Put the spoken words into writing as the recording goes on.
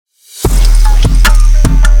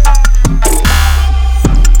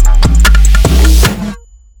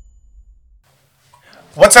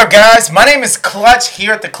What's up, guys? My name is Clutch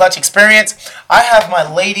here at the Clutch Experience. I have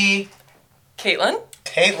my lady, Kaitlyn.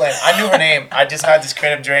 Kaitlyn. I knew her name. I just had this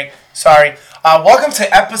creative drink. Sorry. Welcome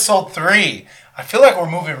to episode 3. I feel like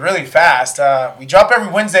we're moving really fast. We drop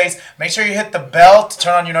every Wednesdays. Make sure you hit the bell to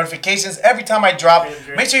turn on your notifications every time I drop.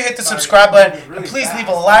 Make sure you hit the subscribe button. And please leave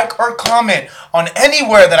a like or comment on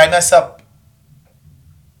anywhere that I mess up.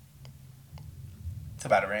 It's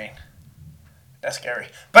about to rain. That's scary.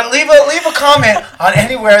 But leave a comment on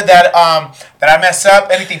anywhere that I mess up,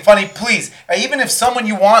 anything funny, please. Even if someone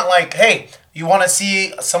you want, like, hey, you want to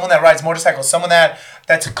see someone that rides motorcycles, someone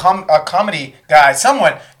that's a comedy guy,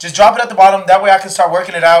 someone, just drop it at the bottom. That way I can start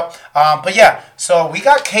working it out. But yeah, so we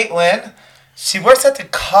got Kaitlyn. She works at the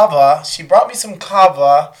kava. She brought me some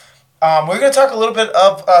kava. We're going to talk a little bit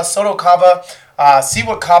of soda kava, see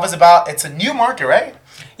what kava's about. It's a new market, right?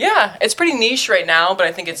 Yeah, it's pretty niche right now, but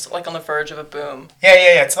I think it's like on the verge of a boom.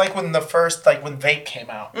 Yeah. It's like when when vape came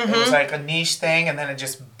out. Mm-hmm. It was like a niche thing, and then it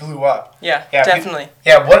just blew up. Yeah, definitely.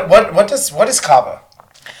 What is kava?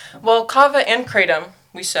 Well, kava and kratom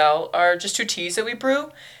we sell are just 2 teas that we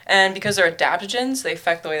brew, and because they're adaptogens, they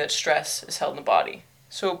affect the way that stress is held in the body.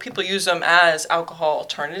 So people use them as alcohol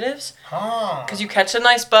alternatives. Because you catch a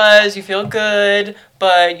nice buzz, you feel good,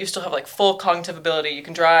 but you still have like full cognitive ability. You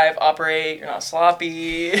can drive, operate, you're not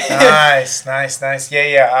sloppy. Nice.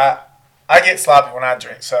 Yeah. I get sloppy when I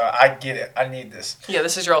drink, so I get it. I need this. Yeah,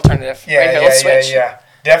 this is your alternative. Yeah, right here, let's switch. Yeah.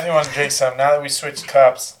 Definitely want to drink some now that we switched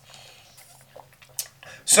cups.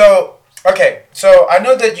 So I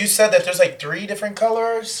know that you said that there's like 3 different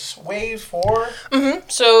colors, waves, 4. Mm-hmm.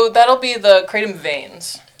 So that'll be the kratom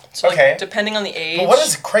veins. So okay. Like, depending on the age. But what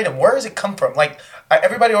is kratom? Where does it come from? Like,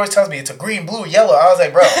 everybody always tells me it's a green, blue, yellow. I was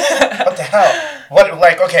like, bro, what the hell?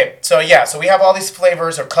 So we have all these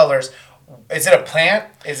flavors or colors. Is it a plant?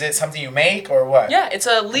 Is it something you make or what? Yeah, it's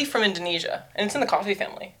a leaf from Indonesia, and it's in the coffee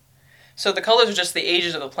family. So the colors are just the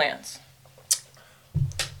ages of the plants.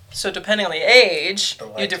 So depending on the age, you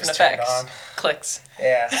have different effects. Clicks.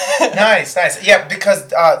 Yeah. Nice. Yeah, because,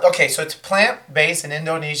 so it's plant-based in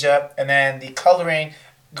Indonesia, and then the coloring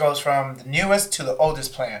goes from the newest to the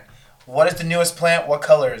oldest plant. What is the newest plant? What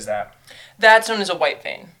color is that? That's known as a white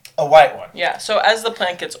vein. A white one. Yeah, so as the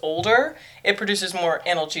plant gets older, it produces more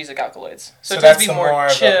analgesic alkaloids. So it tends to be more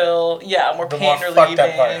chill, more pain relieving. Fucked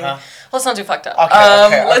up part, huh? Let's not do fucked up.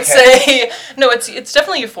 Okay. Let's say, no, it's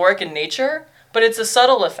definitely euphoric in nature. But it's a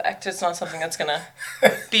subtle effect. It's not something that's going to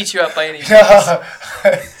beat you up by any means. Hunter,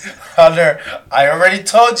 I already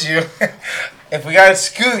told you. If we got to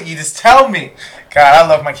scoot, you just tell me. God, I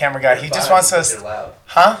love my camera guy. He just wants us... You're loud.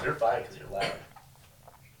 Huh? You're fine because you're loud.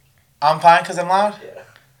 I'm fine because I'm loud? Yeah.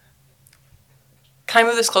 Can I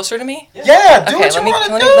move this closer to me? Yeah, do what you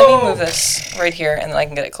want to do. Let me move this right here, and then I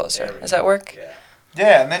can get it closer. Does that work? Yeah.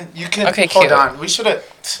 Yeah, and then you can... Okay, hold cute. on.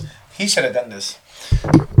 He should have done this.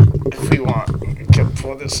 If we want, we can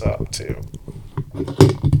pull this up too.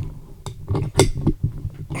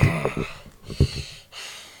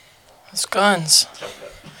 It's guns.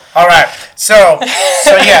 All right, so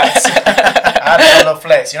yeah, I have a little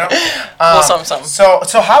place, you know. Something.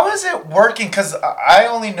 So how is it working? Because I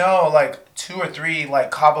only know like 2 or 3 like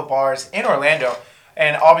kava bars in Orlando,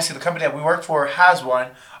 and obviously the company that we work for has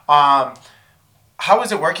one. How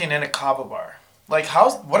is it working in a kava bar? Like,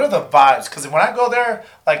 what are the vibes? Because when I go there,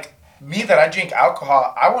 like, me that I drink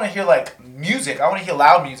alcohol, I want to hear, like, music. I want to hear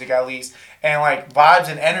loud music, at least. And, like, vibes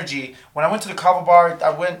and energy. When I went to the kava bar, I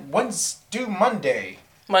went, Monday?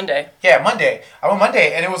 Monday. Yeah, Monday. I went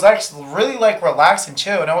Monday, and it was, like, really, like, relaxed and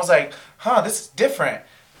chill. And I was like, this is different.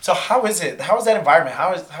 So how is it? How is that environment?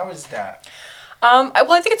 How is that? Well,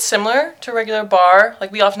 I think it's similar to a regular bar.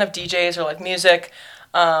 Like, we often have DJs or, like, music.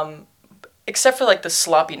 Except for, like, the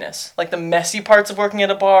sloppiness. Like, the messy parts of working at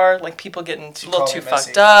a bar. Like, people getting a little too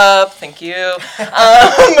fucked up. Thank you.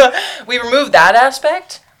 We remove that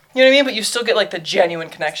aspect. You know what I mean? But you still get, like, the genuine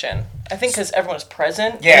connection. I think because everyone is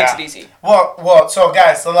present, it makes it easy. Well, so,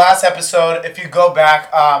 guys, the last episode, if you go back,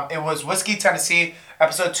 it was Whiskey, Tennessee,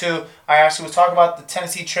 episode 2. I actually was talking about the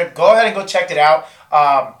Tennessee trip. Go ahead and go check it out.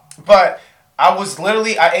 But I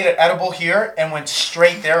ate an edible here and went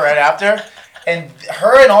straight there right after. And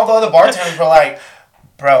her and all the other bartenders were like,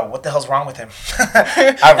 bro, what the hell's wrong with him?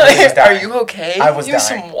 I really was dying. Are you okay? I was Use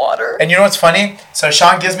dying. some water. And you know what's funny? So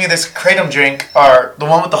Sean gives me this kratom drink, or the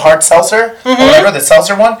one with the hard seltzer, or whatever, the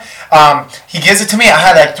seltzer one. He gives it to me. I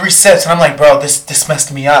had like 3 sips, and I'm like, bro, this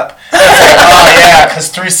messed me up. And it's like, because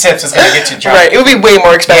 3 sips is going to get you drunk. Right, it would be way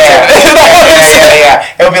more expensive. Yeah.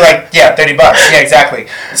 It would be like, $30. Yeah, exactly.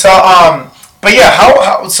 So, but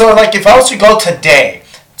yeah, so like if I was to go today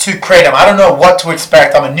to kratom, I don't know what to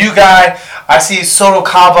expect. I'm a new guy. I see soda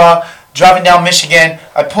kava. driving down Michigan.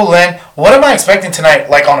 I pull in. What am I expecting tonight,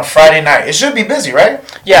 like on a Friday night? It should be busy, right?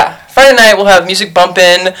 Yeah. Friday night we'll have music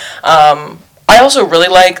bumping. I also really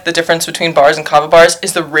like the difference between bars and kava bars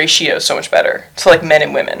is the ratio so much better to like men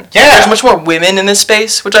and women. Yeah. There's much more women in this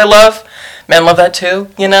space, which I love. Men love that too,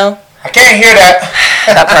 you know? I can't hear that.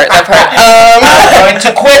 That part. I'm going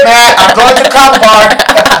to quit, Matt. I'm going to the kava bar.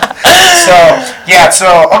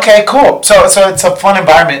 Okay, cool. So it's a fun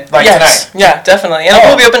environment like tonight. Yeah, definitely. And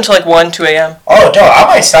we'll be open till like 1, 2 a.m. Oh, no, I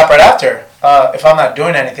might stop right after. If I'm not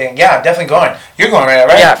doing anything. Yeah, I'm definitely going. You're going right?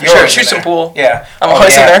 Yeah, for sure. Shoot some pool. Yeah. I'm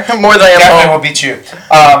always in there. More than I am definitely home. will beat you.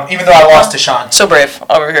 Even though I lost to Sean. So brave.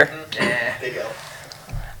 Over here. There you go.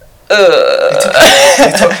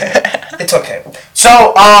 It's okay.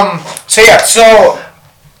 So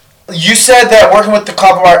you said that working with the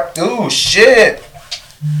kava bar. Ooh, shit.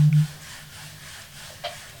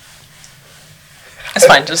 It's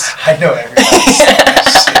fine. Just. I know everybody saw that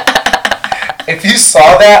shit. If you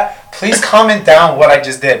saw that, please comment down what I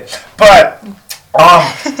just did. But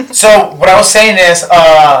so what I was saying is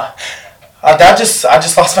I just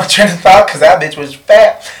lost my train of thought because that bitch was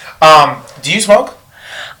fat. Do you smoke?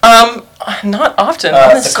 Not often,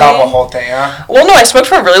 honestly. The kava whole thing, huh? Well, no, I smoked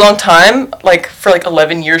for a really long time, like for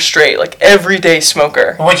 11 years straight, like everyday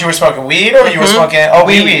smoker. When you were smoking weed or you were smoking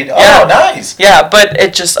weed? Yeah. Oh, nice. Yeah, but I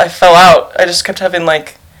fell out. I just kept having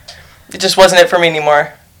it just wasn't it for me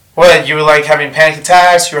anymore. What, you were like having panic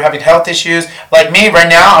attacks, you were having health issues. Like me right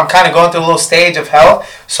now, I'm kind of going through a little stage of health,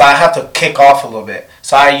 so I have to kick off a little bit.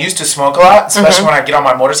 So I used to smoke a lot, especially when I get on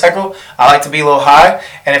my motorcycle. I like to be a little high,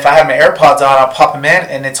 and if I have my AirPods on, I'll pop them in,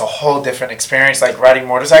 and it's a whole different experience, like riding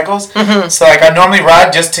motorcycles. So like I normally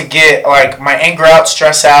ride just to get like my anger out,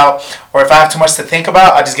 stress out, or if I have too much to think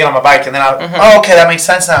about, I just get on my bike, and then okay, that makes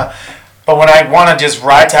sense now. But when I want to just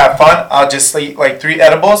ride to have fun, I'll just eat like 3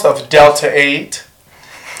 edibles of Delta 8.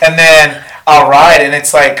 And then I'll ride, and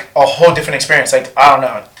it's like a whole different experience. Like, I don't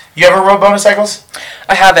know. You ever rode motorcycles?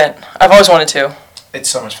 I haven't. I've always wanted to. It's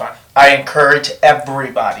so much fun. I encourage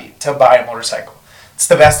everybody to buy a motorcycle. It's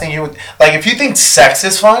the best thing you would... Like, if you think sex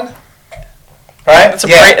is fun, right?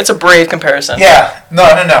 It's a brave comparison. Yeah. No.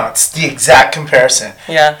 It's the exact comparison.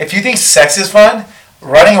 Yeah. If you think sex is fun,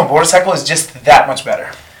 riding a motorcycle is just that much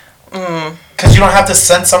better. Because you don't have to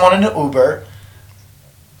send someone in an Uber.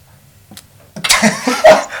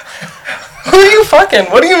 Who are you fucking?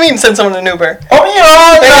 What do you mean send someone an Uber? Oh, you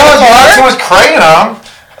know, someone's craning them.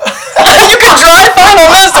 You can drive fine on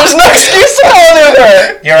this. There's no excuse to call an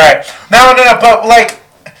Uber. You're right. No, but like,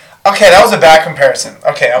 okay, that was a bad comparison.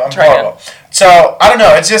 Okay, I'm horrible. So, I don't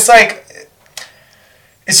know. It's just like,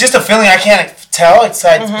 it's just a feeling I can't tell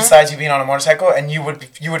besides you being on a motorcycle, and you would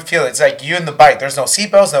feel it. It's like you and the bike. There's no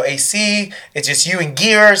seatbelts, no AC. It's just you and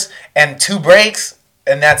gears and 2 brakes.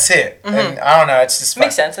 And that's it. And I don't know. It's just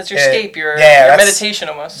makes sense. That's your escape. Your meditation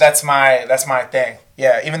almost. That's my thing.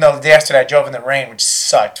 Yeah. Even though yesterday I drove in the rain, which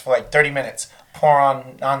sucked for like 30 minutes, pour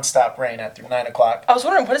on nonstop rain after 9 o'clock. I was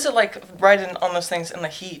wondering, what is it like riding on those things in the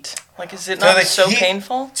heat? Like, is it not so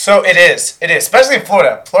painful? So it is. Especially in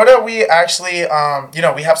Florida. Florida, we actually,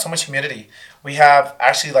 we have so much humidity. We have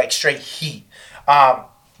actually like straight heat.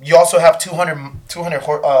 You also have 200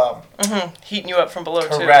 heating you up from below,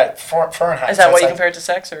 correct, too. Fahrenheit. Is that why you compare it to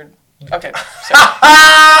sex, or? Okay.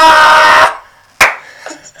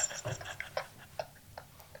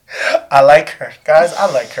 I like her. Guys,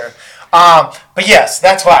 I like her. But yes,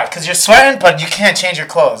 that's why. Because you're sweating, but you can't change your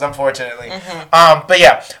clothes, unfortunately. But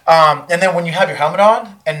yeah. And then when you have your helmet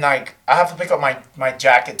on, and like, I have to pick up my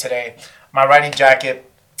jacket today, my riding jacket.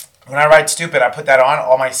 When I ride stupid, I put that on,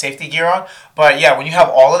 all my safety gear on. But yeah, when you have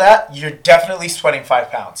all of that, you're definitely sweating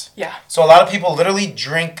 5 pounds. Yeah. So a lot of people literally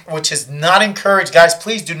drink, which is not encouraged. Guys,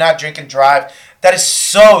 please do not drink and drive. That is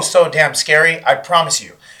so damn scary. I promise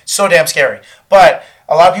you. So damn scary. But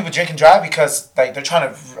a lot of people drink and drive because like they're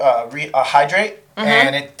trying to hydrate.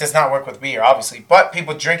 And it does not work with beer, obviously. But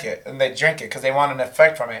people drink it, and they drink it because they want an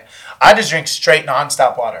effect from it. I just drink straight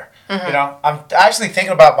non-stop water. You know, I'm actually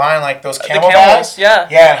thinking about buying like those camel bags. Yeah,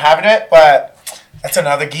 and having it, but that's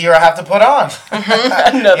another gear I have to put on.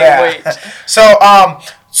 Another weight.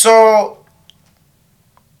 So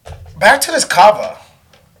back to this kava.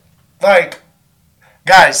 Like,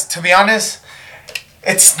 guys, to be honest,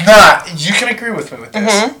 it's not. You can agree with me with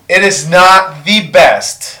this. It is not the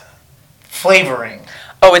best flavoring.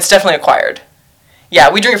 Oh, it's definitely acquired. Yeah,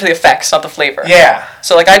 we drink it for the effects, not the flavor. Yeah.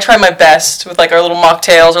 So, like, I try my best with, like, our little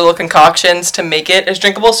mocktails or little concoctions to make it as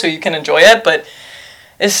drinkable so you can enjoy it, but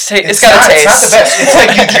it's got to taste. It's not the best. It's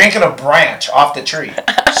like you drinking a branch off the tree.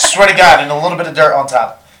 Swear to God, and a little bit of dirt on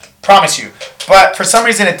top. Promise you. But for some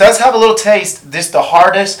reason, it does have a little taste. This the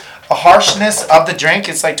hardest the harshness of the drink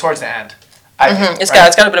is like towards the end. I think, It's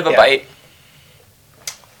got a bit of a bite.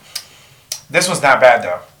 This one's not bad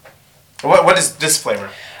though. What is this flavor?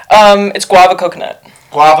 It's guava coconut.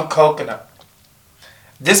 Guava coconut.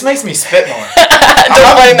 This makes me spit more.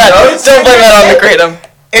 Don't blame that on the kratom.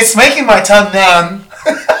 It's making my tongue numb.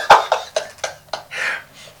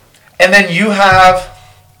 And then you have...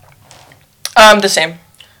 The same.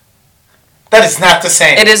 That is not the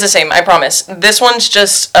same. It is the same, I promise. This one's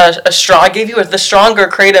just a straw. I gave you the stronger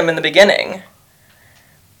kratom in the beginning.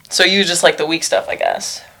 So you just like the weak stuff, I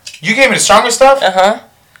guess. You gave me the stronger stuff? Uh-huh.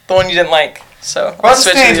 The one you didn't like. So well,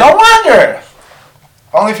 this thing, no wonder.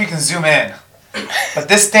 Only if you can zoom in. But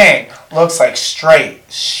this thing looks like straight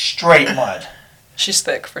mud. She's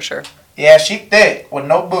thick, for sure. Yeah, she thick with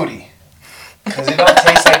no booty. Because it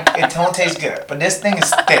don't taste good. But this thing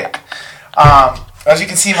is thick. As you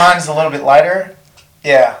can see, mine is a little bit lighter.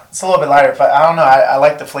 Yeah, it's a little bit lighter, but I don't know. I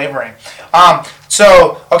like the flavoring.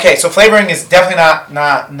 So flavoring is definitely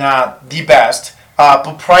not the best.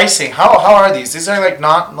 But pricing, how are these? These are like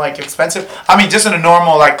not like expensive. I mean, just in a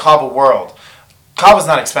normal like kava world, kava's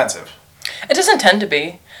not expensive. It doesn't tend to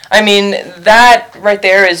be. I mean, that right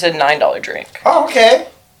there is a $9 drink. Oh, okay.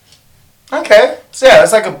 Okay. So yeah,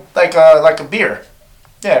 it's like a beer.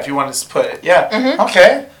 Yeah, if you want to put it. Yeah. Mm-hmm.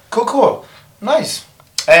 Okay. Cool. Nice.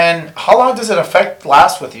 And how long does it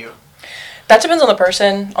last with you? That depends on the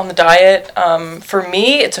person, on the diet. For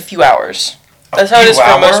me, it's a few hours. That's how it is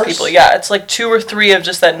for most people. Yeah, it's like 2 or 3 of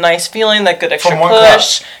just that nice feeling, that good extra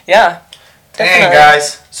push. Cup. Yeah. Definitely. Dang,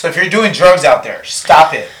 guys. So if you're doing drugs out there,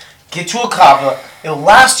 stop it. Get you a kava. It'll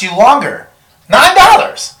last you longer.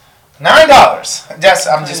 $9. Yes,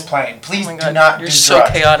 I'm just playing. Please do not do drugs. You're so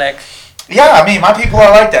chaotic. Yeah, I mean, my people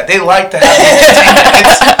are like that. They like to have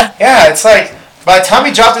it's like, by the time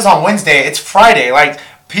we drop this on Wednesday, it's Friday. Like,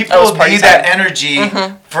 people need that energy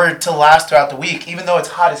for it to last throughout the week, even though it's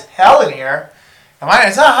hot as hell in here.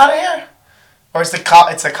 It's not hot in here? Or it's the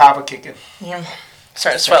kava kicking? Yeah.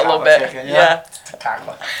 Starting to sweat a little bit. Kicking, yeah. It's the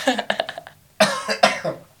kava.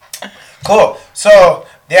 Cool. So,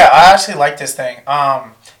 yeah, I actually like this thing.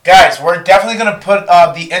 Guys, we're definitely going to put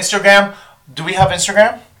the Instagram. Do we have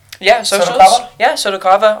Instagram? Yeah, socials. Soda Kava? Yeah, Soda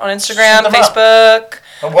Kava on Instagram, Facebook.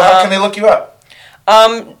 How can they look you up?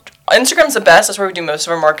 Instagram's the best. That's where we do most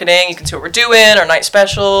of our marketing. You can see what we're doing, our night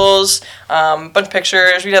specials, bunch of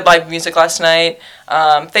pictures. We had live music last night.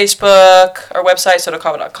 Facebook, our website,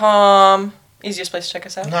 sodakava.com. Easiest place to check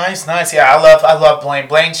us out. Nice. Yeah, I love Blaine.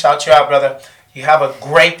 Blaine, shout you out, brother. You have a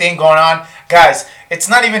great thing going on. Guys, it's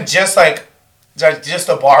not even just like just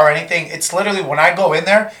a bar or anything. It's literally, when I go in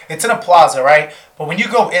there, it's in a plaza, right? But when you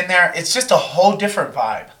go in there, it's just a whole different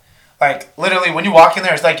vibe. Like, literally, when you walk in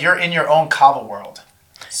there, it's like you're in your own kava world.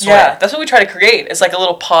 Yeah, that's what we try to create. It's like a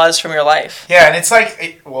little pause from your life. Yeah, and it's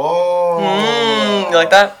like, whoa. You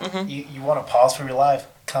like that? Mm-hmm. You want to pause from your life?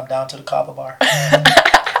 Come down to the kava bar.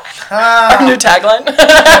 Our new tagline.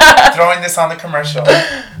 Throwing this on the commercial.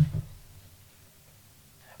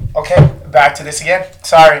 Okay, back to this again.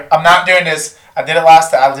 Sorry, I'm not doing this. I did it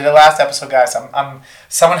last episode, guys.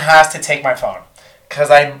 Someone has to take my phone, because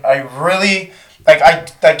I really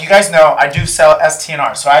like you guys know, I do sell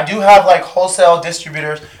STNR, so I do have like wholesale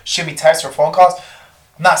distributors, should be texts or phone calls.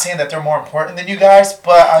 I'm not saying that they're more important than you guys,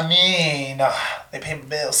 but I mean, they pay my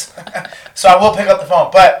bills, so I will pick up the phone.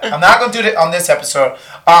 But I'm not gonna do it on this episode.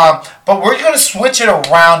 But we're gonna switch it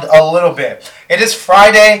around a little bit. It is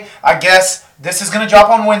Friday, I guess. This is going to drop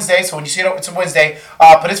on Wednesday, so when you see it, it's a Wednesday.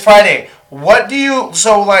 But it's Friday.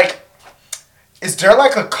 Is there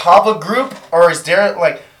like a kava group? Or is there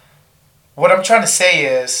like, what I'm trying to say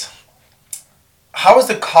is, how is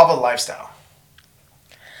the kava lifestyle?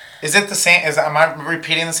 Is it the same? Am I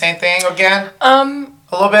repeating the same thing again? A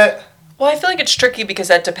little bit? Well, I feel like it's tricky because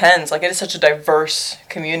that depends. Like, it is such a diverse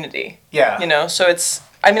community. Yeah. You know, so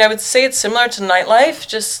I would say it's similar to nightlife,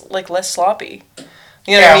 just like less sloppy.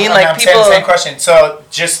 You know what I mean? Like, I'm saying the same question. So,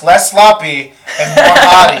 just less sloppy and more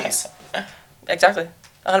hotties. Exactly.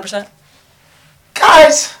 100%.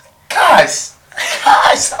 Guys,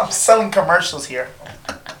 I'm selling commercials here.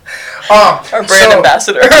 Our brand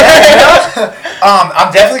ambassador.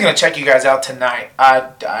 I'm definitely going to check you guys out tonight.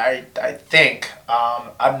 I think.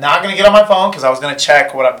 I'm not going to get on my phone because I was going to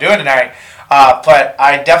check what I'm doing tonight. But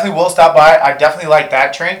I definitely will stop by. I definitely like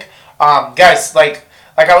that drink. Guys, like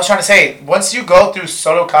I was trying to say, once you go through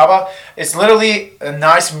Soda Kava, it's literally a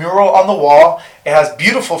nice mural on the wall. It has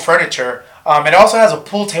beautiful furniture. It also has a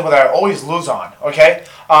pool table that I always lose on, okay?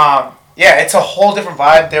 Yeah, it's a whole different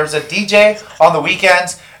vibe. There's a DJ on the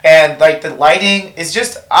weekends, and like the lighting is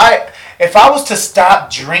just, if I was to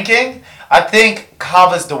stop drinking, I think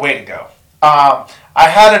Kava's the way to go. I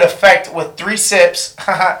had it affect with 3 sips.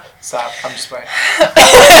 Stop, I'm just playing.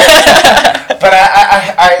 But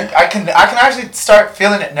I can actually start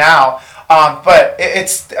feeling it now. But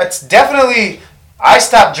it's definitely, I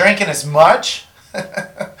stopped drinking as much.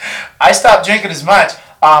 But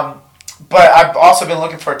I've also been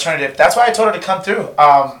looking for alternative. That's why I told her to come through.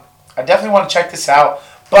 I definitely want to check this out.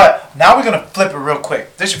 But now we're going to flip it real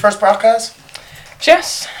quick. This your first podcast?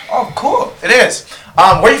 Yes. Oh, cool. It is.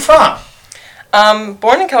 Where are you from?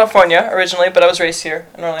 Born in California originally, but I was raised here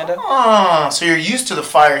in Orlando. Oh, so you're used to the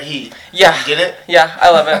fire heat. Yeah. You get it? Yeah, I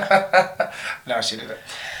love it. No, she didn't.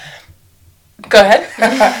 Go ahead.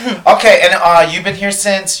 Okay, and you've been here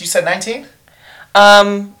since, you said 19?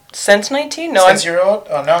 Since 19? No. Since you're old?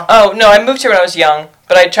 Oh, no? Oh, no, I moved here when I was young,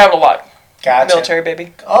 but I traveled a lot. Gotcha. Military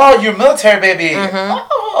baby. Oh, you're a military baby. Mm-hmm.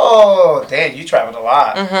 Oh, dang, you traveled a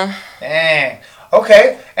lot. Mm-hmm. Dang.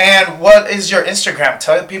 Okay, and what is your Instagram?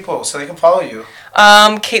 Tell the people so they can follow you.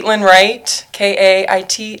 Kaitlyn Wright,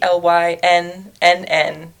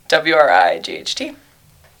 KAITLYNNNWRIGHT.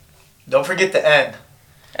 Don't forget the N.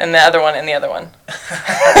 And the other one,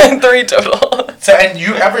 3 total. So, and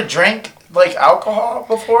you ever drank, like, alcohol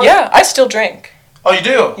before? Yeah, I still drink. Oh, you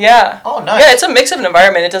do? Yeah. Oh, nice. Yeah, it's a mix of an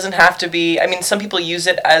environment. It doesn't have to be, I mean, some people use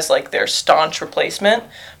it as, like, their staunch replacement,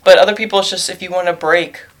 but other people, it's just if you want to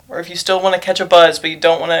break, or if you still want to catch a buzz, but you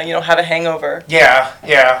don't want to, have a hangover. Yeah.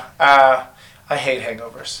 I hate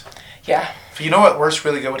hangovers. Yeah. You know what works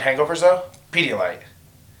really good with hangovers, though? Pedialyte.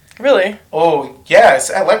 Really? Oh, yeah,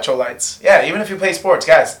 it's electrolytes. Yeah, even if you play sports,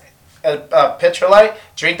 guys, Petrolite,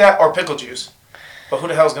 drink that, or pickle juice. But who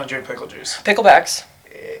the hell is going to drink pickle juice? Picklebacks.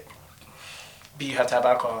 But you have to have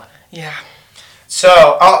alcohol. Yeah. So,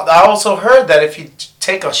 I also heard that if you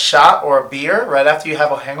take a shot or a beer right after you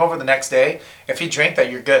have a hangover the next day, if you drink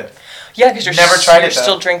that, you're good. Yeah, because you're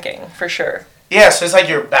still drinking, for sure. Yeah, so it's like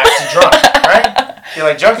you're back to drunk, right? You're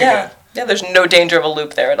like drunk again. Yeah, there's no danger of a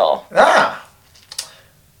loop there at all. Nah.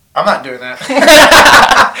 I'm not doing that.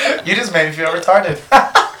 You just made me feel retarded.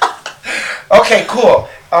 Okay, cool.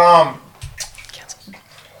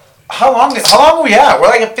 How long are we at? We're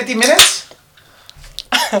like at 50 minutes?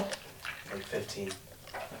 15.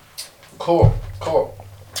 Cool.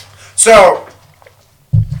 So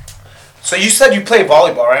you said you play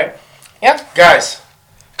volleyball, right? Yeah. Guys,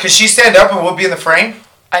 could she stand up and we'll be in the frame?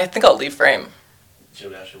 I think I'll leave frame.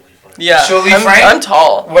 She'll actually leave frame. Yeah. She'll leave frame? I'm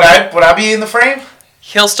tall. Would I be in the frame?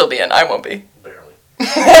 He'll still be in. I won't be. Barely.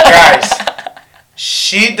 Guys,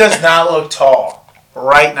 she does not look tall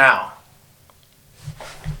right now.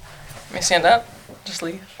 Let me stand up. Just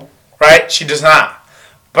leave. Right? She does not.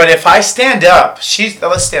 But if I stand up,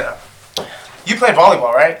 let's stand up. You play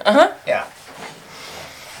volleyball, right? Uh-huh. Yeah.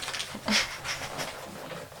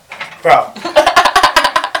 Bro.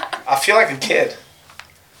 I feel like a kid.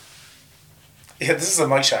 Yeah, this is a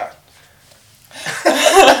mugshot.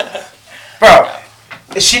 Bro,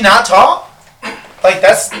 is she not tall? Like,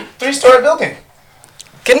 that's 3-story building.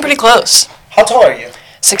 Getting pretty close. How tall are you?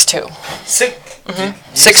 6'2".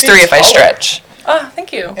 6'3" if I stretch. Ah,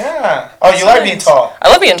 thank you. Yeah. Oh, you like being tall. I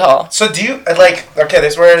love being tall. So do you okay?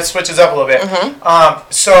 This is where it switches up a little bit. Mm-hmm.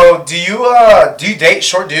 So do you date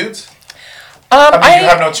short dudes? You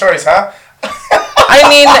have no choice, huh? I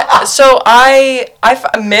mean, so I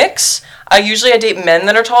mix. I date men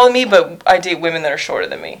that are taller than me, but I date women that are shorter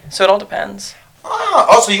than me. So it all depends.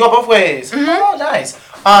 Oh, so you go both ways. Mm-hmm. Oh, nice.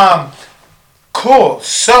 Cool.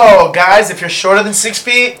 So guys, if you're shorter than 6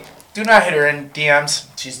 feet, do not hit her in DMs.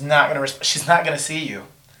 She's not gonna see you.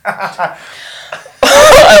 I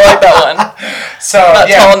like that one. So not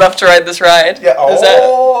tall enough to ride this ride. Yeah.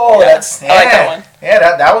 Oh, that's. Yeah. I like that one.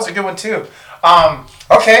 Yeah, that was a good one too.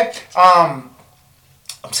 Okay. I'm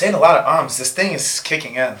saying a lot of ums. This thing is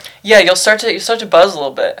kicking in. Yeah, you'll start to buzz a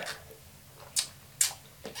little bit.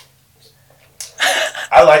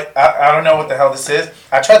 I don't know what the hell this is.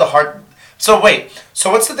 I tried the hard. So wait. So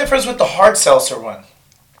what's the difference with the hard seltzer one?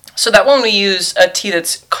 So that one we use a tea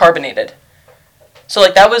that's carbonated. So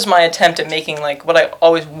like that was my attempt at making like what I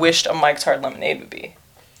always wished a Mike's Hard Lemonade would be.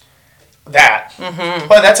 That. Mm-hmm.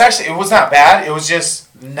 But that's actually, it was not bad. It was just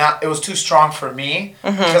it was too strong for me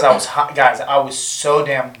because I was hot. Guys, I was so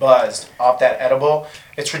damn buzzed off that edible.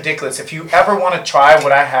 It's ridiculous. If you ever want to try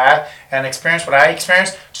what I had and experience what I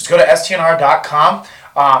experienced, just go to stnr.com,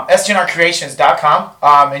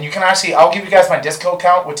 stnrcreations.com, and you can actually, I'll give you guys my discount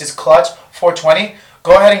code, which is Clutch420.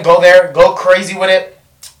 Go ahead and go there. Go crazy with it.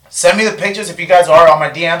 Send me the pictures if you guys are on my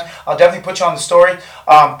DMs. I'll definitely put you on the story.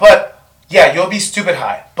 But yeah, you'll be stupid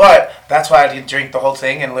high. But that's why I didn't drink the whole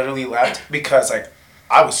thing and literally left because like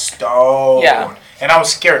I was stoned. Yeah. and I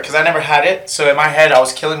was scared because I never had it. So in my head, I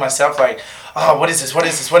was killing myself like, oh, what is this? What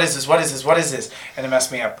is this? What is this? What is this? What is this? And it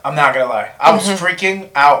messed me up. I'm not gonna lie. I was freaking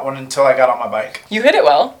out until I got on my bike. You hit it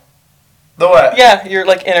well. The what? Yeah, your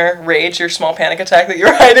like inner rage, your small panic attack that you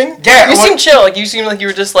were hiding. Yeah. You seemed chill. Like you seemed like you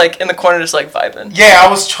were just like in the corner, just like vibing. Yeah, I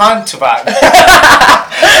was trying to vibe.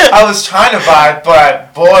 I was trying to vibe,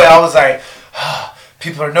 but boy, I was like, oh,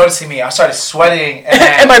 people are noticing me. I started sweating. And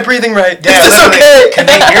then, am I breathing right? Yeah, is this okay? Can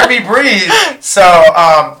they hear me breathe? So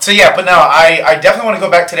yeah, but no, I definitely want to go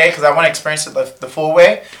back today because I want to experience it the full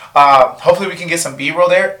way. Hopefully we can get some B-roll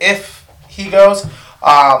there if he goes.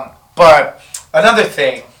 But another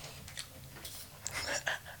thing.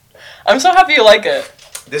 I'm so happy you like it.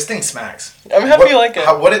 This thing smacks. I'm happy you like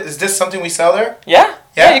it. Is this something we sell there? Yeah.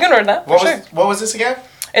 Yeah, you can order that. What was this again?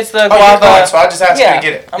 It's the guava. Oh, so I just asked you to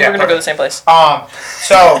get it. We're going to go to the same place.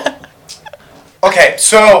 Okay,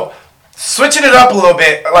 so switching it up a little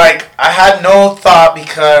bit, like I had no thought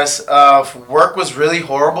because of work was really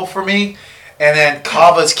horrible for me, and then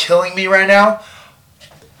kava's killing me right now.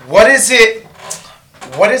 How's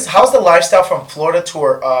the lifestyle from Florida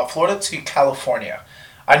to California?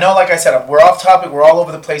 I know, like I said, we're off topic. We're all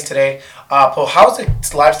over the place today. But how's the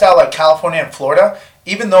lifestyle like California and Florida?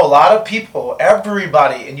 Even though a lot of people,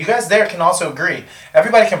 everybody, and you guys there can also agree,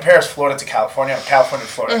 everybody compares Florida to California or California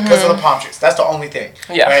to Florida because of the palm trees. That's the only thing.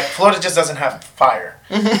 Yeah. Right? Florida just doesn't have fire.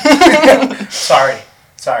 Sorry.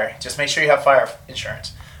 Just make sure you have fire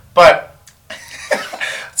insurance. But,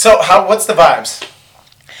 so what's the vibes?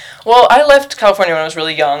 Well, I left California when I was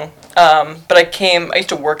really young. But I used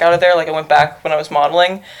to work out of there, like I went back when I was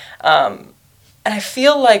modeling, and I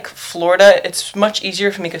feel like Florida, it's much easier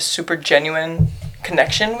to make a super genuine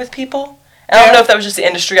connection with people. And I don't know if that was just the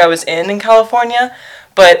industry I was in California,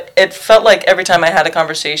 but it felt like every time I had a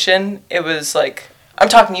conversation, it was like, I'm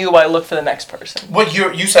talking to you while I look for the next person. Well,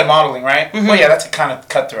 you said modeling, right? Mm-hmm. Well, yeah, that's a kind of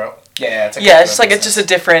cutthroat. Yeah, it's just like it's just a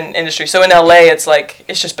different industry. So in LA, it's like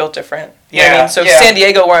it's just built different. You know what I mean? So San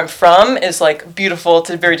Diego, where I'm from, is like beautiful. It's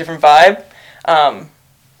a very different vibe.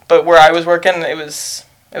 But where I was working, it was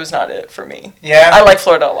not it for me. Yeah, I like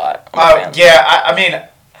Florida a lot. I mean,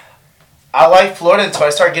 I like Florida until I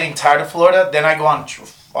start getting tired of Florida. Then I go on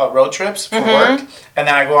road trips for work, and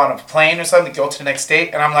then I go on a plane or something to go to the next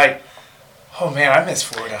state, and I'm like, oh man, I miss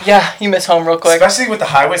Florida. Yeah, you miss home real quick. Especially with the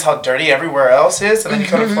highways, how dirty everywhere else is. And then you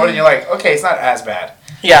come to Florida and you're like, okay, it's not as bad.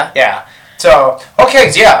 Yeah. Yeah. So,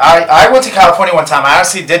 okay, yeah, I went to California one time. I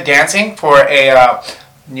actually did dancing for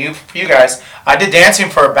new for you guys. I did dancing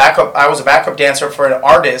for a backup. I was a backup dancer for an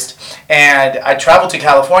artist. And I traveled to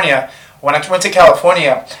California. When I went to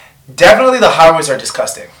California, definitely the highways are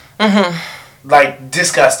disgusting. Mm-hmm. Like,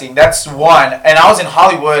 disgusting. That's one. And I was in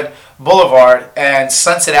Hollywood Boulevard and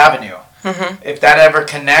Sunset Avenue. Mm-hmm. If that ever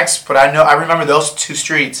connects, but I remember those two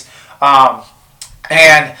streets, and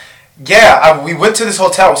we went to this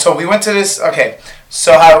hotel. So we went to this. Okay,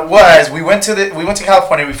 so how it was, we went to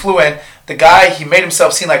California. We flew in. The guy, he made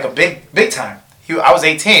himself seem like a big time. I was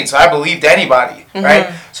 18, so I believed anybody,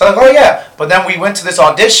 right? So like, oh yeah. But then we went to this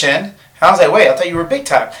audition. And I was like, wait, I thought you were big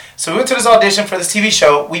time. So we went to this audition for this TV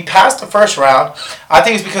show. We passed the first round. I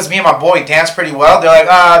think it's because me and my boy danced pretty well. They're like,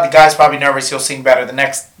 the guy's probably nervous. He'll sing better the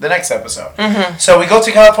next episode. Mm-hmm. So we go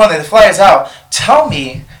to California. They fly us out. Tell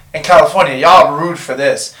me, in California, y'all are rude for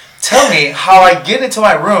this. Tell me how I get into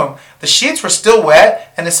my room. The sheets were still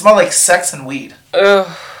wet, and it smelled like sex and weed.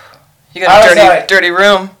 Ugh. You got a dirty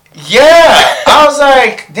room. Yeah. I was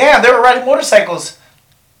like, damn, they were riding motorcycles.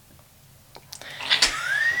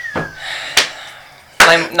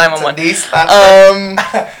 911.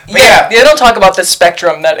 They don't talk about the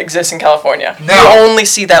spectrum that exists in California. No. You only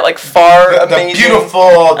see that like far amazing, the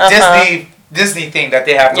beautiful Disney thing that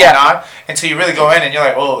they have going on until you really go in and you're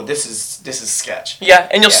like, oh, this is sketch. Yeah,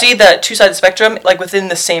 and you'll see that two-sided spectrum like within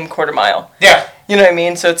the same quarter mile. Yeah. You know what I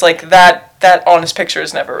mean? So it's like that honest picture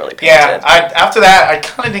is never really painted. Yeah, after that, I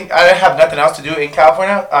kind of think I have nothing else to do in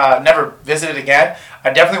California. Never visited again. I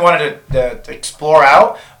definitely wanted to explore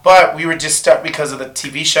out, but we were just stuck because of the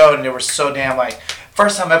TV show, and they were so damn like,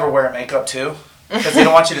 first time ever wearing makeup too, because they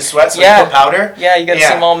don't want you to sweat, so you put powder. Yeah, you got to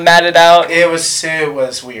seem all matted out. It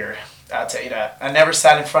was weird. I'll tell you that. I never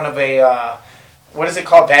sat in front of a, what is it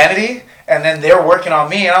called, vanity, and then they were working on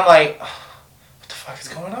me, and I'm like, what the fuck is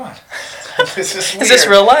going on? This is weird. Is this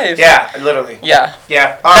real life? Yeah, literally. Yeah.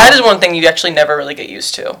 Yeah. That is one thing you actually never really get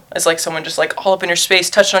used to. It's like someone just like all up in your space,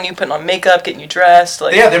 touching on you, putting on makeup, getting you dressed.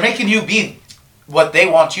 Like, yeah, they're making you be what they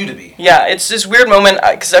want you to be. Yeah, it's this weird moment,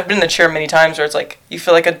 because I've been in the chair many times where it's like, you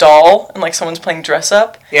feel like a doll and like someone's playing dress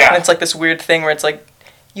up. Yeah. And it's like this weird thing where it's like,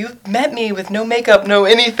 you met me with no makeup, no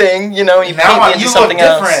anything, you know, and you paint me into something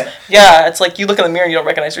else. Yeah, it's like you look in the mirror and you don't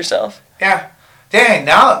recognize yourself. Yeah. Dang,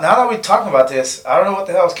 now that we're talking about this, I don't know what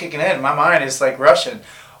the hell is kicking in. My mind is like rushing.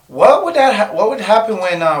 What would happen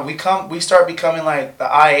when we start becoming like the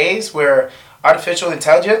IAs, where artificial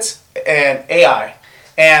intelligence and AI,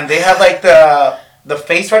 and they have like the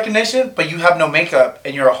face recognition, but you have no makeup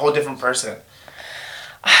and you're a whole different person.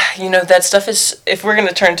 You know, that stuff is, if we're going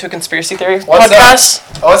to turn to a conspiracy theory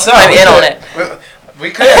podcast, what's up? I'm in on it.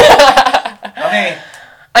 We could.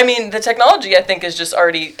 I mean, the technology, I think, is just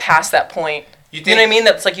already past that point. You know what I mean?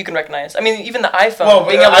 That's like you can recognize. I mean, even the iPhone,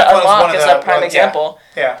 being able to unlock is a prime example.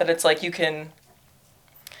 Yeah. That it's like you can,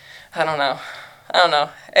 I don't know.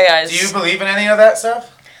 AI is... Do you believe in any of that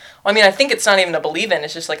stuff? Well, I mean, I think it's not even a believe in.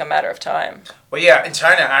 It's just like a matter of time. Well, yeah, in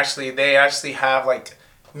China, they actually have like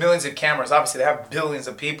millions of cameras. Obviously, they have billions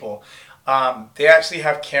of people. They actually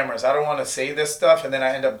have cameras. I don't want to say this stuff and then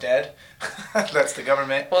I end up dead. That's the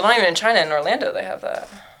government. Well, not even in China. In Orlando, they have that.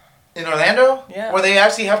 In Orlando? Yeah. Where they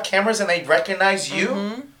actually have cameras and they recognize you?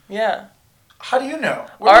 Mm-hmm. Yeah. How do you know?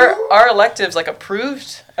 Our electives like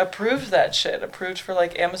approved that shit. Approved for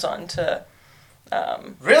like Amazon to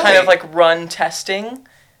really? kind of like run testing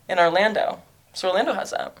in Orlando. So Orlando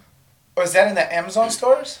has that. Oh, is that in the Amazon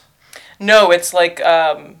stores? No, it's like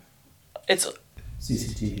it's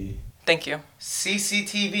CCTV. Thank you.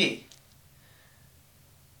 CCTV.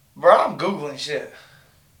 Bro, I'm Googling shit.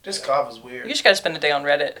 This kava's weird. You just gotta spend a day on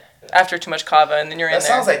Reddit after too much kava, and then you're in there. That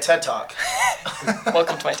sounds like TED Talk.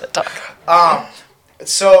 Welcome to my TED Talk.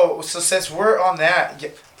 So since we're on that,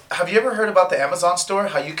 have you ever heard about the Amazon store?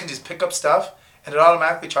 How you can just pick up stuff and it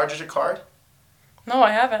automatically charges your card? No, I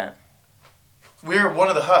haven't. We're one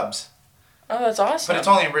of the hubs. Oh, that's awesome. But it's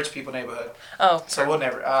only in rich people neighborhood. Oh. So we'll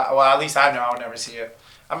never. Well, at least I know I'll never see it.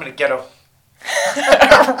 I'm in a ghetto.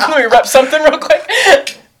 Can we rep something real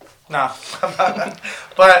quick? No,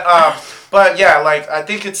 but yeah, like I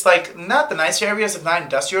think it's like not the nicer areas, if not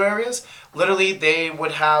industrial areas. Literally, they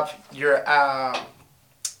would have your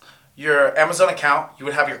Amazon account. You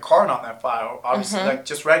would have your card on that file, obviously, like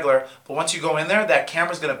just regular. But once you go in there, that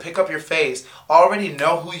camera's gonna pick up your face, already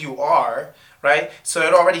know who you are, right? So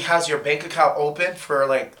it already has your bank account open for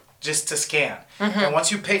like just to scan. And once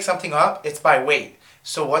you pick something up, it's by weight.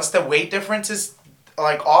 So once the weight difference is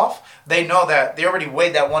like off, they know that they already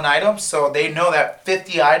weighed that one item, so they know that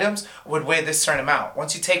 50 items would weigh this certain amount.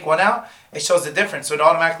 Once you take one out, it shows the difference, so it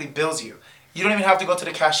automatically bills you. You don't even have to go to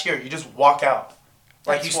the cashier. You just walk out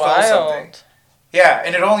like you stole something. Yeah,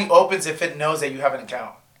 and it only opens if it knows that you have an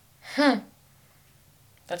account.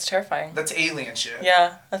 That's terrifying. That's alien shit.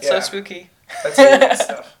 Yeah, that's so spooky. That's alien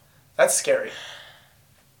stuff. That's scary.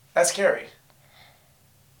 That's scary.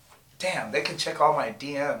 Damn, they can check all my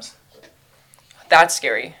DMs. That's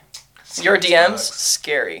scary. Your DMs,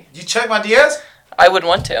 scary. You check my DMs? I would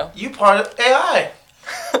want to. You part of AI.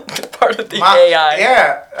 Part of the AI.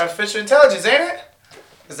 Yeah, artificial intelligence, ain't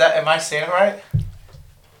it? Am I saying it right?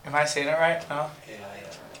 Am I saying it right? No? Yeah.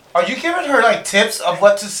 Are you giving her like tips of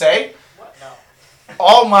what to say? No.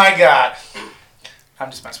 Oh my god.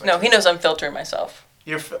 I'm just messing with you. No, he knows I'm filtering myself.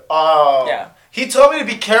 Yeah. He told me to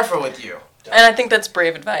be careful with you. And I think that's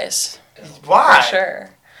brave advice. Why? For sure.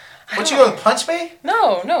 What, you gonna punch me?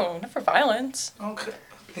 No, not for violence. Okay.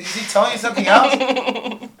 Is he telling you something else?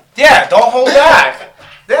 Yeah, don't hold back.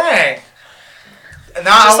 Dang.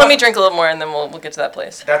 Now Just let me drink a little more and then we'll get to that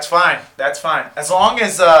place. That's fine. As long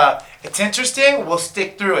as it's interesting, we'll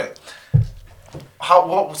stick through it.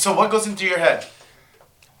 So what goes into your head?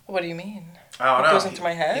 What do you mean? I don't know. What goes into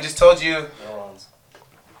my head? He just told you.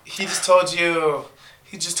 He just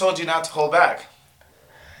told you not to hold back.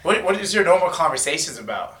 What is your normal conversations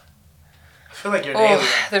about? I feel like you're an alien.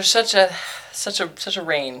 There's such a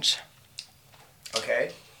range.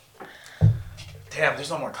 Okay. Damn,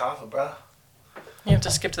 there's no more kava, bro. You have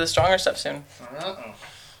to skip to the stronger stuff soon.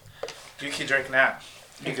 You keep drinking that.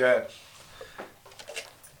 You good.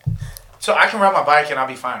 So I can ride my bike and I'll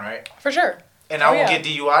be fine, right? For sure. And I won't get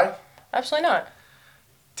DUI? Absolutely not.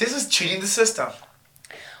 This is cheating the system.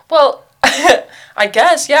 Well, I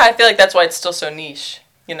guess, yeah. I feel like that's why it's still so niche.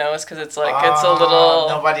 You know, it's because it's like, it's a little...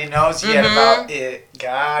 Nobody knows yet about it.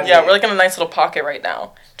 Got it. Yeah, we're like in a nice little pocket right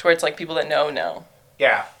now to where it's like people that know.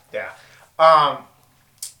 Yeah.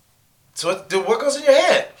 So what goes in your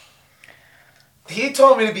head? He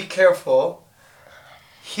told me to be careful.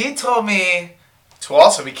 He told me to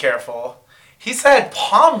also be careful. He said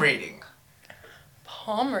palm reading.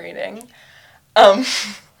 Palm reading?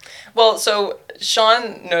 Well, so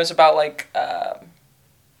Sean knows about like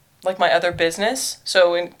my other business.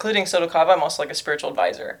 So including Soto Kava, I'm also like a spiritual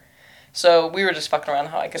advisor. So we were just fucking around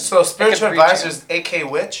how I could... So spiritual advisors, a.k.a.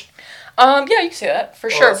 witch? Yeah, you can say that,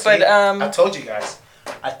 for sure. See, but I told you guys.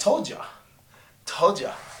 I told ya.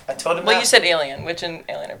 I told him Well, that. you said alien. Witch and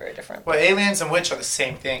alien are very different. Well, aliens and witch are the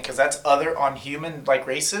same thing, because that's other on human, like,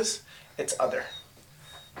 races. It's other.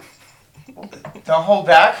 Don't hold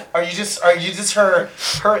back. Are you just her?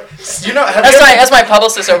 You know, That's my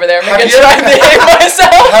publicist over there making sure I behave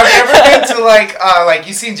myself. Have you ever been to like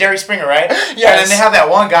you seen Jerry Springer, right? Yes. And then they have that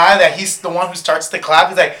one guy that he's the one who starts to clap.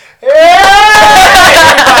 He's like, hey, everybody.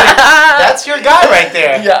 That's your guy right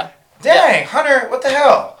there. Yeah. Dang, Hunter, what the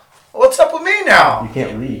hell? What's up with me now? You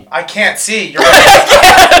can't read. I can't see. You're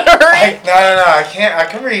right. No. I can't. I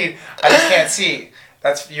can read. I just can't see.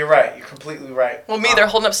 You're right. You're completely right. Well, they're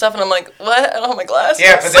holding up stuff, and I'm like, what? I don't have my glasses.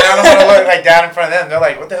 Yeah, but then I don't want to look like down in front of them. They're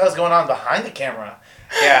like, what the hell's going on behind the camera?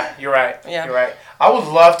 Yeah, you're right. Yeah. You're right. I would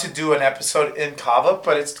love to do an episode in kava,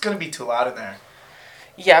 but it's going to be too loud in there.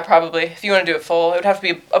 Yeah, probably. If you want to do it full, it would have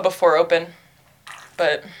to be a before open.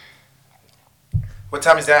 But. What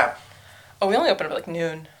time is that? Oh, we only open up at like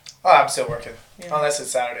noon. Oh, I'm still working. Yeah. Unless it's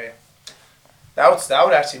Saturday. That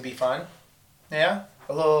would actually be fun. Yeah?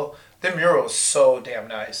 The mural is so damn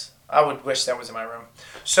nice. I would wish that was in my room.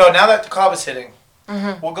 So now that the kava's hitting,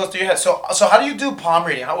 what goes through your head? So how do you do palm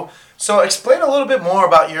reading? So explain a little bit more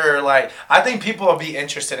about your, like, I think people will be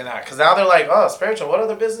interested in that. Because now they're like, oh, spiritual, what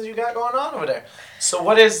other business you got going on over there? So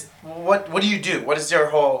what do you do? What is your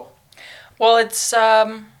whole... Well, it's,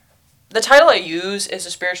 the title I use is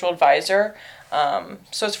a spiritual advisor.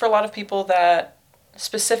 So it's for a lot of people that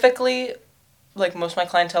specifically... Like, most of my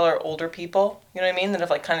clientele are older people, you know what I mean, that have,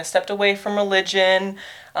 like, kind of stepped away from religion.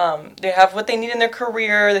 They have what they need in their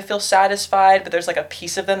career. They feel satisfied, but there's, like, a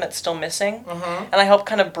piece of them that's still missing. Mm-hmm. And I help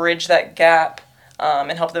kind of bridge that gap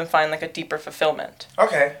and help them find, like, a deeper fulfillment.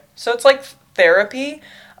 Okay. So it's like therapy,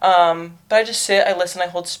 but I just sit, I listen, I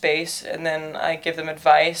hold space, and then I give them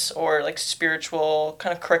advice or, like, spiritual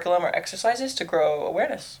kind of curriculum or exercises to grow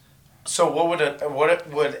awareness. So what would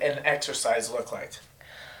an exercise look like?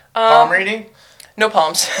 Palm reading? No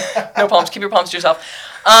palms. No palms. Keep your palms to yourself.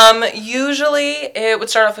 Usually it would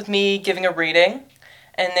start off with me giving a reading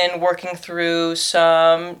and then working through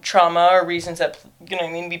some trauma or reasons that, you know what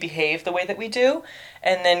I mean, we behave the way that we do,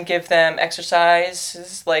 and then give them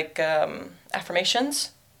exercises like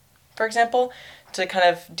affirmations, for example, to kind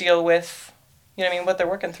of deal with, you know what I mean, what they're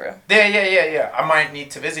working through. Yeah. I might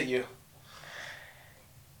need to visit you.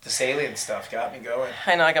 This alien stuff got me going.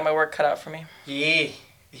 I know, I got my work cut out for me. Yeah.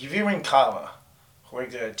 If you're in kava, we're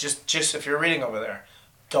good. Just if you're reading over there,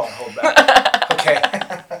 don't hold back. Okay?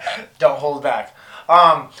 Don't hold back.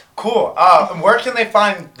 Cool. Where can they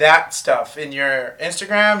find that stuff? In your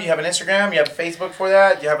Instagram? You have an Instagram? You have a Facebook for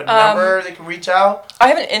that? You have a number they can reach out? I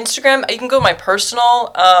have an Instagram. You can go to my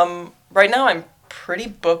personal. Right now I'm pretty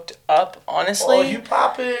booked up, honestly. Oh, you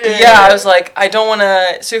poppin'. Yeah, I was like, I don't want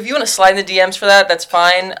to... So if you want to slide in the DMs for that, that's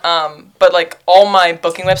fine. But, like, all my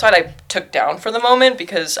booking website I took down for the moment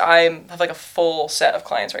because I have, like, a full set of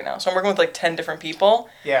clients right now. So I'm working with, like, 10 different people.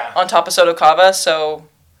 Yeah. On top of Soto Kava, so...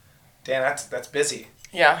 Damn, that's busy.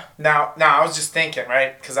 Yeah. Now, I was just thinking,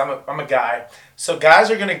 right? Because I'm a guy. So guys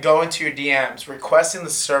are going to go into your DMs requesting the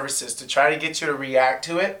services to try to get you to react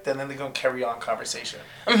to it. Then they're going to carry on conversation.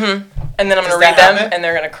 Mm-hmm. And then I'm going to read them, and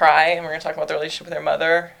they're going to cry, and we're going to talk about their relationship with their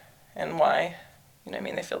mother and why, you know what I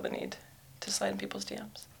mean, they feel the need to slide in people's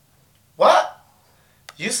DMs. What?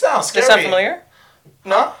 You sound scary. Does that sound familiar?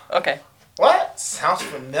 No? Okay. What? Sounds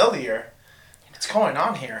familiar. What's going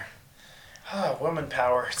on here? Oh, woman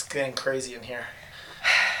power. It's getting crazy in here.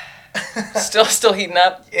 Still heating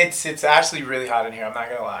up. It's actually really hot in here. I'm not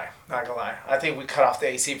gonna lie. I think we cut off the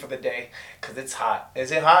AC for the day because it's hot.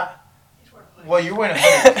 Is it hot? Well, you're wearing a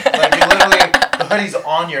hoodie. Like, you literally, the hoodie's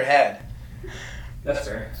on your head. That's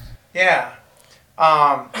fair. Yeah.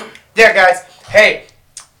 Yeah, guys. Hey,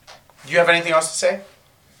 do you have anything else to say?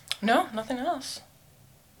 No, nothing else.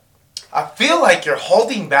 I feel like you're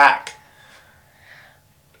holding back.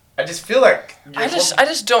 I just feel like I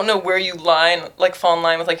just don't know where you fall in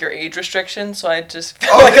line with, like, your age restriction, so I just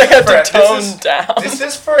feel like I have to tone down. This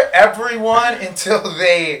is for everyone until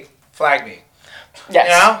they flag me. Yes.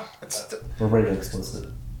 You know? We're rated explicit.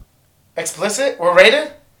 Explicit? We're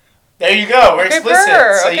rated? There you go. We're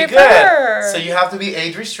explicit. So you're good. So you have to be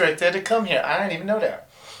age restricted to come here. I didn't even know that.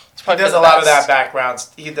 He does a lot of that background.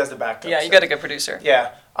 He does the background. Yeah, you got a good producer.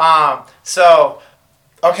 Yeah. So,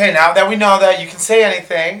 okay, now that we know that, you can say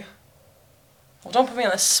anything. Well, don't put me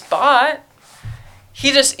on the spot.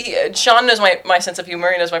 Sean knows my sense of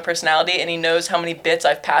humor, he knows my personality, and he knows how many bits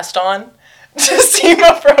I've passed on to seem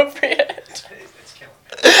appropriate. It's killing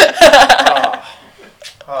me.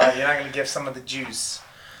 Oh, you're not going to give some of the juice.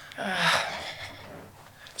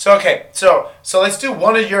 So, okay, so let's do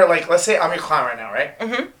one of your, like, let's say I'm your client right now, right?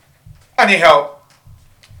 Mm-hmm. I need help.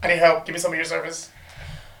 Give me some of your service.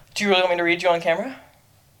 Do you really want me to read you on camera?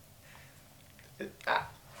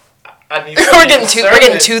 I need we're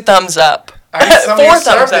getting two thumbs up. I need some 4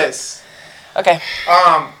 thumbs up. Okay.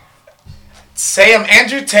 Say I'm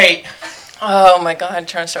Andrew Tate. Oh my God,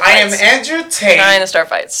 trying to start I fights. am Andrew Tate. Trying to start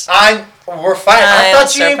fights. We're fighting. I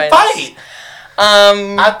thought you didn't fight.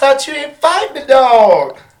 I thought you didn't fight the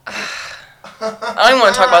dog. I don't even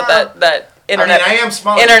want to talk about that internet. I am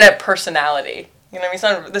smart. Internet personality. You know what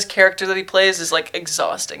I mean? This character that he plays is like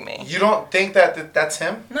exhausting me. You don't think that's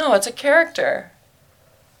him? No, it's a character.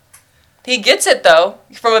 He gets it though.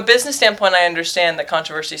 From a business standpoint, I understand that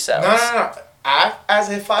controversy sells. No. Act as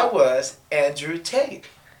if I was Andrew Tate.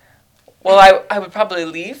 Well, I would probably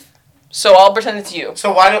leave, so I'll pretend it's you.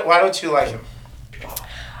 So why don't you like him?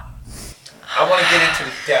 I want to get into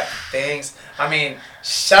the depth of things. I mean,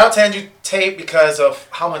 shout out to Andrew Tate because of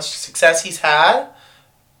how much success he's had.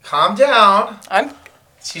 Calm down.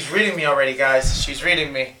 She's reading me already, guys. She's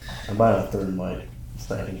reading me. I'm buying a third mic.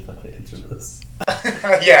 So I can fucking answer this.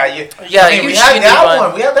 Yeah. We had that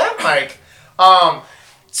one. We had that mic.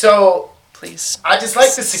 So please. I just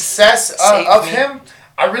like the success of him.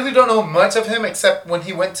 I really don't know much of him except when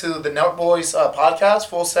he went to the Nelk Boys podcast,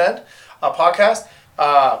 Full Send podcast.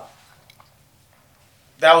 That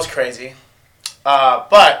was crazy.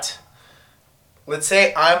 But let's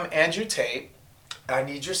say I'm Andrew Tate. I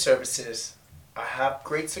need your services. I have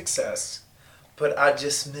great success, but I'm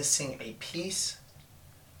just missing a piece.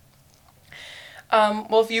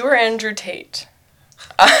 Well, if you were Andrew Tate,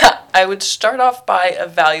 I would start off by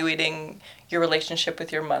evaluating your relationship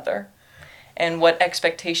with your mother and what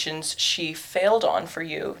expectations she failed on for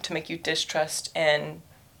you to make you distrust and,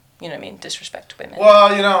 disrespect women. Well,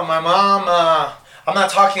 my mom, I'm not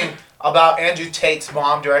talking about Andrew Tate's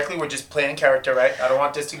mom directly. We're just playing character, right? I don't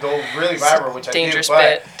want this to go really viral, which I do. Dangerous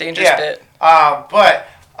bit. But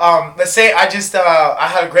let's say I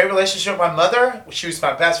had a great relationship with my mother. She was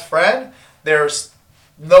my best friend. There's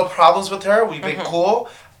no problems with her. We've been cool.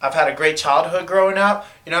 I've had a great childhood growing up.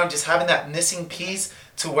 I'm just having that missing piece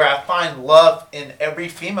to where I find love in every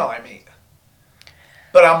female I meet.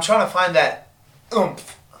 But I'm trying to find that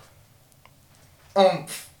oomph.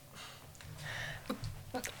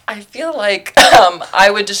 I feel like I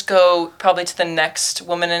would just go probably to the next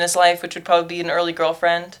woman in his life, which would probably be an early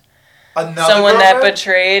girlfriend. Someone that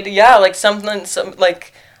betrayed. Yeah, like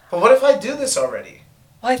like. But what if I do this already?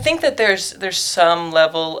 Well, I think that there's some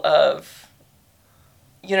level of,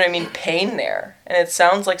 pain there, and it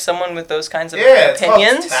sounds like someone with those kinds of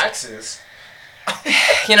opinions. It's taxes.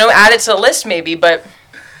 Add it to the list maybe, but.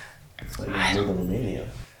 It's like Romania.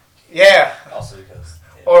 Yeah. Also because.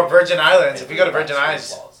 Or Virgin Islands. If you go to Virgin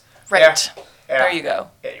Islands. Right. Yeah. There you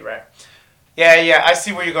go. Yeah, you're right. Yeah. I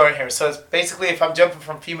see where you're going here. So it's basically if I'm jumping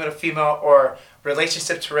from female to female or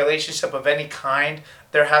relationship to relationship of any kind,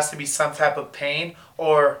 there has to be some type of pain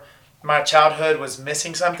or my childhood was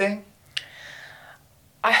missing something.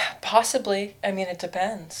 Possibly. I mean, it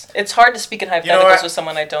depends. It's hard to speak in hypotheticals with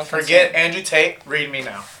someone I don't Forget Andrew Tate. Read me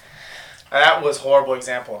now. That was a horrible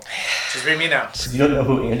example. Just read me now. You don't know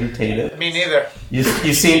who Andrew Tate is? Me neither. You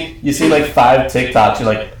seen like 5 TikToks.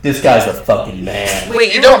 You're like, this guy's a fucking man.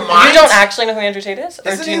 Wait, you don't actually know who Andrew Tate is?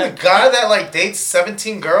 Isn't he the guy that dates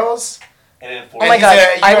 17 girls? Oh my god!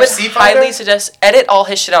 I would highly suggest edit all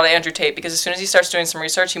his shit out of Andrew Tate because as soon as he starts doing some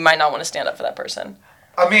research, you might not want to stand up for that person.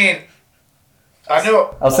 I mean, I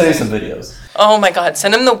know. I'll send you some videos. Oh my god!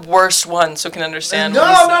 Send him the worst one so he can understand.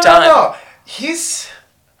 No. He's.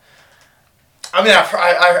 I mean,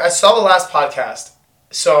 I saw the last podcast.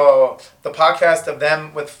 So, the podcast of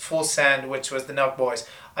them with Full Send, which was the Nelk Boys.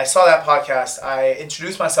 I saw that podcast. I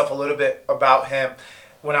introduced myself a little bit about him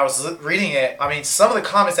when I was reading it. I mean, some of the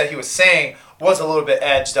comments that he was saying was a little bit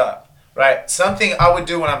edged up, right? Something I would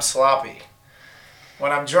do when I'm sloppy,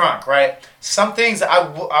 when I'm drunk, right? Some things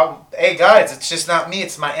hey, guys, it's just not me.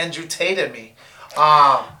 It's my Andrew Tate in me.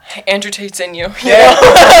 Andrew Tate's in you.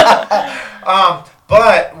 Yeah.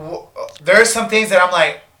 But there's some things that I'm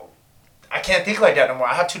like, I can't think like that no more.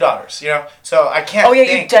 I have 2 daughters, so I can't. Oh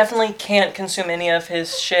yeah, you definitely can't consume any of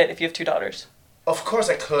his shit if you have 2 daughters. Of course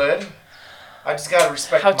I could. I just gotta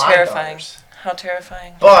respect my terrifying. Daughters. How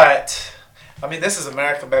terrifying. But I mean, this is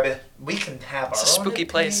America, baby. We can have it's a spooky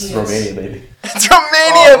place. It's Romania, baby. It's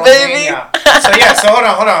Romania, baby. So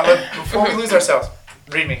hold on. Before we lose ourselves,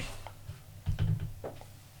 read me.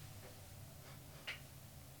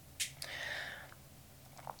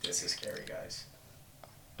 This is scary, guys.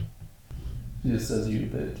 He just says you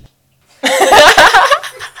bitch.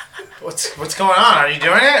 What's going on? Are you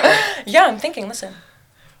doing it? Or? Yeah, I'm thinking. Listen.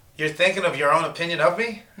 You're thinking of your own opinion of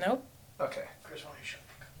me? Nope. Okay.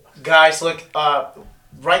 Guys, look.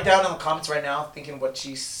 write down in the comments right now, thinking what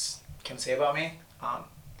she can say about me.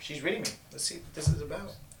 She's reading me. Let's see what this is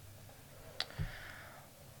about.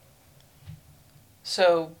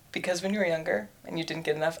 So, because when you were younger and you didn't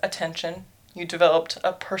get enough attention, you developed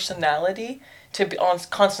a personality to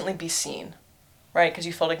constantly be seen, right? Because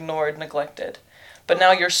you felt ignored, neglected. But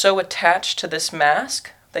now you're so attached to this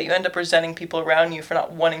mask that you end up resenting people around you for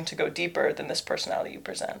not wanting to go deeper than this personality you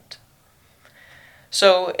present.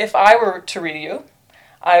 So if I were to read you,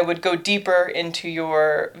 I would go deeper into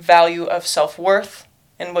your value of self-worth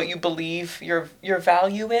and what you believe your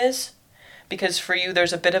value is. Because for you,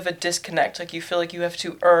 there's a bit of a disconnect. Like you feel like you have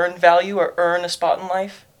to earn value or earn a spot in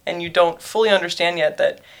life. And you don't fully understand yet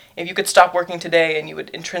that if you could stop working today and you would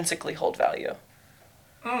intrinsically hold value.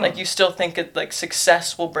 Like you still think like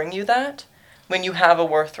success will bring you that when you have a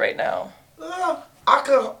worth right now.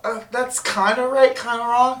 That's kind of right, kind of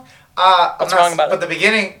wrong. What's wrong about it? But the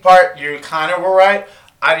beginning part, you kind of were right.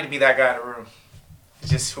 I need to be that guy in the room.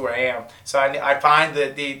 It's just who I am. So I find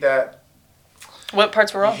that What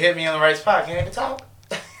parts were wrong? You hit me on the right spot. I can't even talk.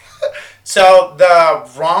 So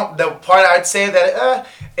the part I'd say that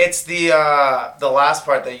it's the last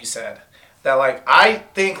part that you said. That like I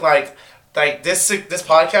think like this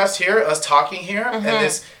podcast here, us talking here, and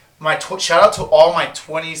this shout out to all my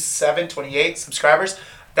 27, 28 subscribers.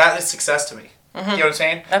 That is success to me. You know what I'm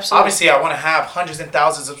saying? Absolutely. Obviously, I want to have hundreds and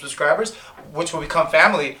thousands of subscribers, which will become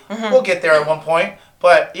family. We'll get there at one point.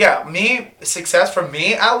 But yeah, success for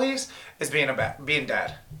me at least is being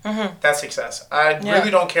dad. That's success. I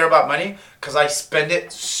really don't care about money because I spend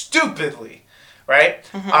it stupidly, right?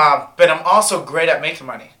 But I'm also great at making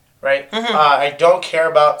money, right? I don't care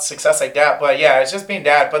about success like that. But yeah, it's just being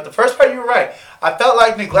dad. But the first part, you were right. I felt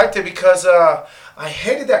like neglected because I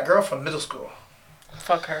hated that girl from middle school.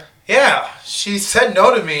 Fuck her. Yeah, she said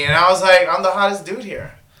no to me, and I was like, I'm the hottest dude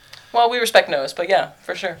here. Well, we respect no's, but yeah,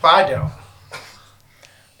 for sure. But I don't.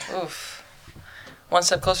 Oof. One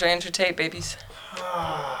step closer to Andrew Tate, babies.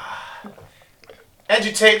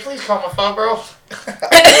 Andrew Tate, please call my phone, bro.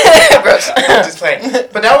 Just playing.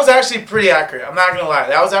 But that was actually pretty accurate. I'm not going to lie.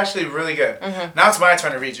 That was actually really good. Now it's my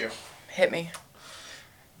turn to read you. Hit me.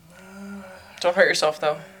 Don't hurt yourself,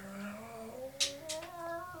 though.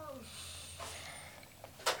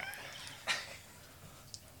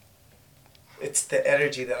 It's the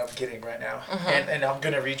energy that I'm getting right now. And I'm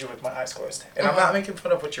going to read you with my eyes closed. And I'm not making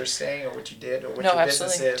fun of what you're saying or what you did or what your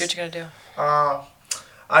business is. Do what you got to do.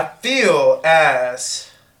 I feel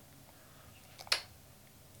as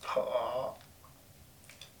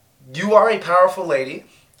you are a powerful lady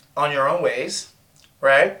on your own ways,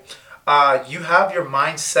 right? You have your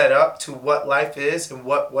mind set up to what life is and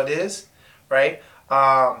what is, right?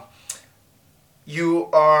 You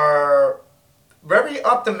are very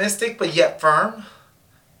optimistic but yet firm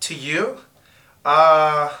to you.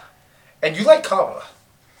 And you like kava.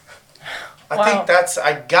 I think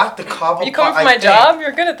I got the kava. You coming for my job?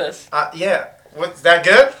 You're good at this. Yeah. Was that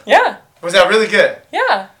good? Yeah. Was that really good?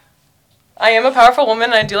 Yeah. I am a powerful woman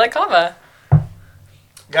and I do like kava.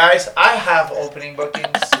 Guys, I have opening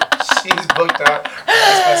bookings. She's booked up.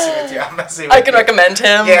 I'm messing with you. I can recommend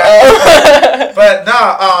him. Yeah. But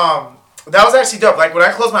no, that was actually dope. Like when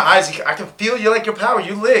I close my eyes, I can feel you like your power.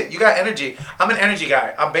 You lit. You got energy. I'm an energy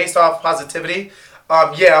guy. I'm based off positivity.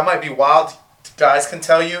 Yeah, I might be wild. Guys can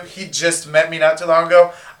tell you. He just met me not too long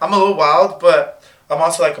ago. I'm a little wild, but I'm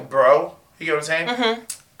also like a bro. You get what I'm saying?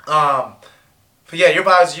 But yeah, your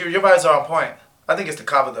vibes are on point. I think it's the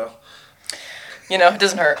kava though. You know, it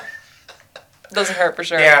doesn't hurt. It doesn't hurt for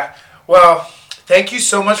sure. Yeah. Well, thank you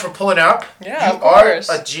so much for pulling up. Yeah, you are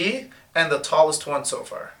a G and the tallest one so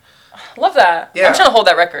far. Love that. Yeah. I'm trying to hold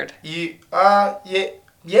that record. Yeah,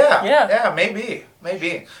 maybe.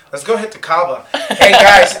 Let's go hit the kava. Hey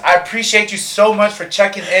guys, I appreciate you so much for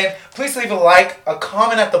checking in. Please leave a like, a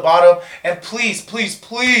comment at the bottom, and please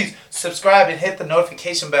subscribe and hit the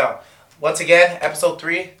notification bell. Once again, episode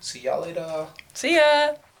 3. See y'all later. See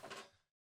ya.